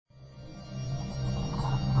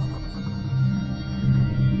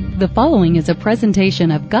The following is a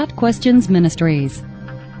presentation of Got Questions Ministries.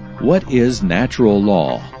 What is natural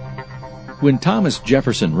law? When Thomas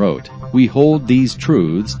Jefferson wrote, "We hold these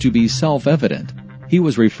truths to be self-evident," he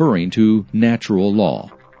was referring to natural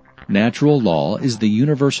law. Natural law is the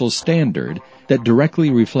universal standard that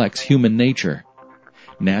directly reflects human nature.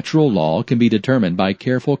 Natural law can be determined by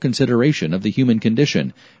careful consideration of the human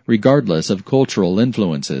condition, regardless of cultural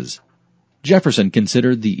influences. Jefferson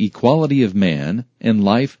considered the equality of man, and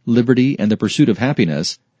life, liberty, and the pursuit of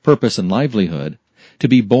happiness, purpose, and livelihood, to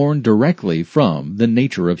be born directly from the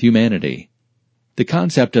nature of humanity. The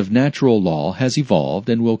concept of natural law has evolved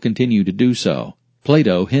and will continue to do so.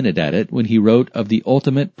 Plato hinted at it when he wrote of the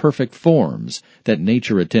ultimate perfect forms that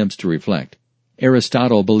nature attempts to reflect.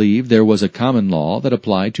 Aristotle believed there was a common law that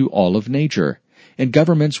applied to all of nature, and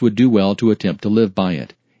governments would do well to attempt to live by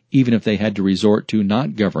it, even if they had to resort to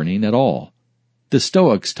not governing at all. The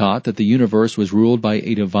Stoics taught that the universe was ruled by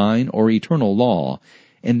a divine or eternal law,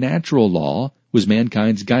 and natural law was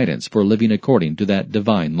mankind's guidance for living according to that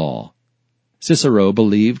divine law. Cicero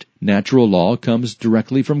believed natural law comes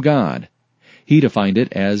directly from God. He defined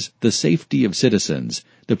it as the safety of citizens,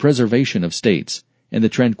 the preservation of states, and the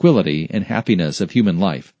tranquility and happiness of human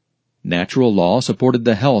life. Natural law supported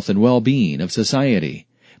the health and well-being of society,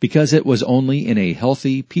 because it was only in a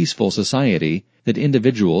healthy, peaceful society that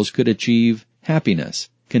individuals could achieve happiness,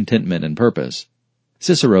 contentment, and purpose.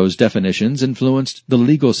 Cicero's definitions influenced the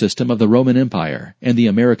legal system of the Roman Empire and the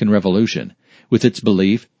American Revolution, with its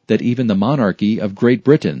belief that even the monarchy of Great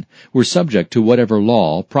Britain were subject to whatever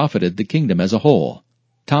law profited the kingdom as a whole.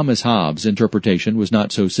 Thomas Hobbes' interpretation was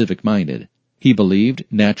not so civic-minded. He believed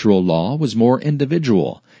natural law was more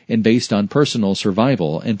individual and based on personal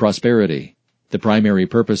survival and prosperity. The primary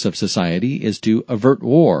purpose of society is to avert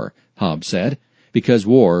war, Hobbes said, because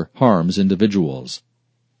war harms individuals.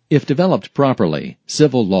 If developed properly,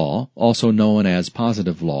 civil law, also known as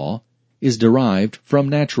positive law, is derived from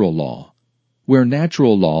natural law. Where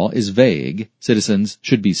natural law is vague, citizens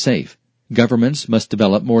should be safe. Governments must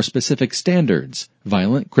develop more specific standards.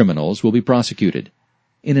 Violent criminals will be prosecuted.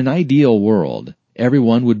 In an ideal world,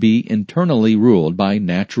 everyone would be internally ruled by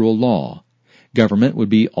natural law. Government would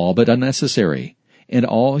be all but unnecessary, and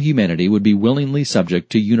all humanity would be willingly subject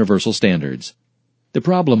to universal standards. The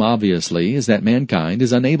problem, obviously, is that mankind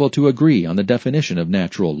is unable to agree on the definition of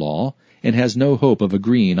natural law and has no hope of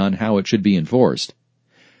agreeing on how it should be enforced.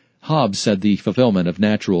 Hobbes said the fulfillment of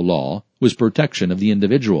natural law was protection of the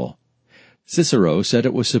individual. Cicero said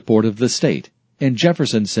it was support of the state, and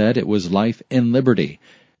Jefferson said it was life and liberty,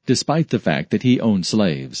 despite the fact that he owned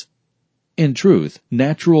slaves. In truth,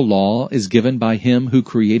 natural law is given by Him who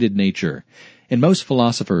created nature, and most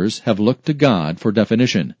philosophers have looked to God for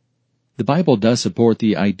definition. The Bible does support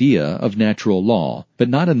the idea of natural law, but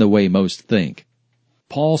not in the way most think.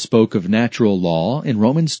 Paul spoke of natural law in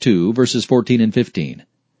Romans 2, verses 14 and 15.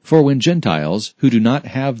 For when Gentiles, who do not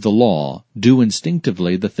have the law, do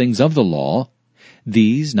instinctively the things of the law,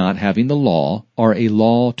 these, not having the law, are a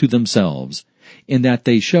law to themselves, in that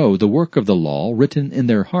they show the work of the law written in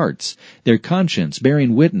their hearts, their conscience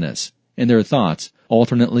bearing witness, and their thoughts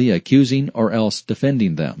alternately accusing or else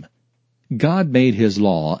defending them. God made His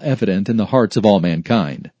law evident in the hearts of all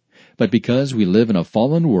mankind, but because we live in a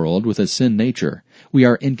fallen world with a sin nature, we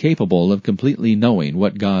are incapable of completely knowing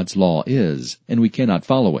what God's law is, and we cannot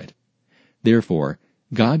follow it. Therefore,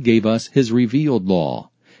 God gave us His revealed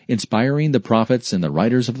law, inspiring the prophets and the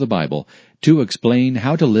writers of the Bible to explain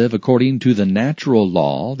how to live according to the natural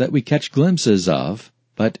law that we catch glimpses of,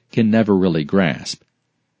 but can never really grasp.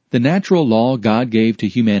 The natural law God gave to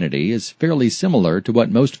humanity is fairly similar to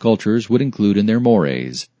what most cultures would include in their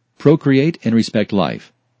mores: procreate and respect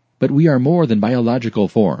life. But we are more than biological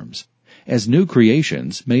forms. As new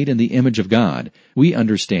creations made in the image of God, we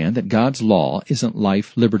understand that God's law isn't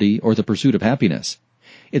life, liberty, or the pursuit of happiness.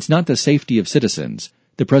 It's not the safety of citizens,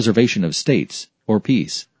 the preservation of states, or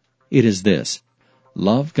peace. It is this: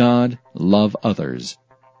 love God, love others.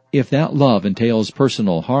 If that love entails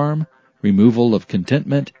personal harm, removal of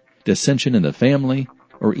contentment, dissension in the family,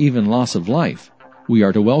 or even loss of life, we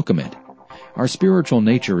are to welcome it. Our spiritual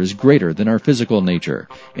nature is greater than our physical nature,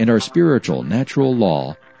 and our spiritual natural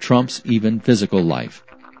law trumps even physical life.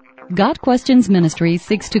 God Questions Ministry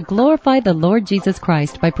seeks to glorify the Lord Jesus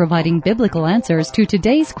Christ by providing biblical answers to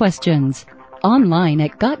today's questions. Online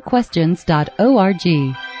at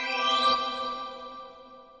GotQuestions.org.